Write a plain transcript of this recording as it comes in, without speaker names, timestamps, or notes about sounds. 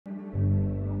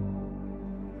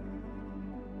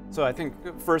So I think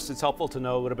first it's helpful to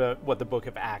know a little bit what the book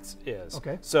of Acts is.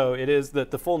 Okay. So it is that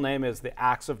the full name is the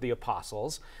Acts of the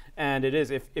Apostles. And it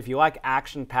is, if you like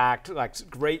action-packed, like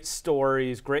great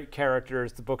stories, great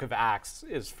characters, the book of Acts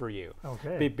is for you.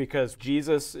 Okay. Because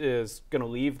Jesus is going to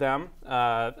leave them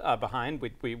behind.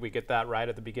 We get that right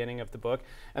at the beginning of the book.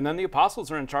 And then the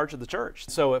apostles are in charge of the church.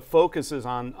 So it focuses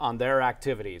on their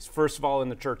activities, first of all in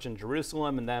the church in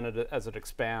Jerusalem, and then as it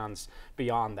expands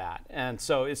beyond that. And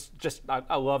so it's just,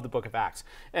 I love the book of Acts.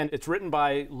 And it's written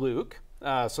by Luke.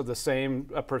 So the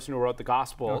same person who wrote the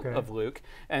Gospel of Luke,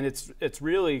 and it's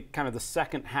really kind of the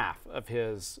second half of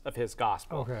his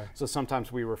Gospel. Okay. So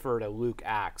sometimes we refer to Luke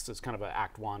Acts as kind of an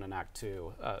Act 1 and Act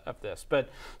 2 of this. But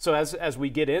so as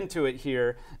we get into it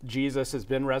here, Jesus has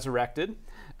been resurrected,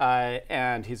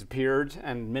 and he's appeared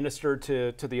and ministered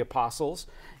to the apostles.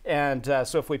 And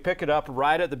so if we pick it up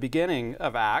right at the beginning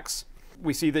of Acts,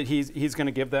 we see that he's going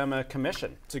to give them a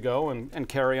commission to go and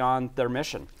carry on their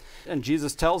mission. And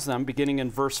Jesus tells them, beginning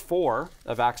in verse 4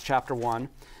 of Acts chapter 1,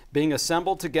 being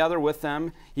assembled together with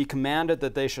them, he commanded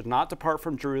that they should not depart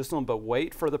from Jerusalem, but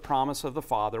wait for the promise of the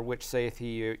Father, which saith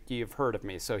he, ye have heard of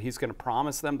me. So he's going to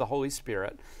promise them the Holy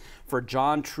Spirit. For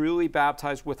John truly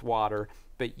baptized with water,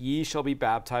 but ye shall be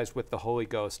baptized with the Holy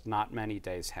Ghost not many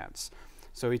days hence.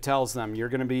 So he tells them, you're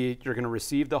going to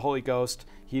receive the Holy Ghost.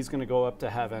 He's going to go up to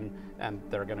heaven, and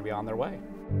they're going to be on their way.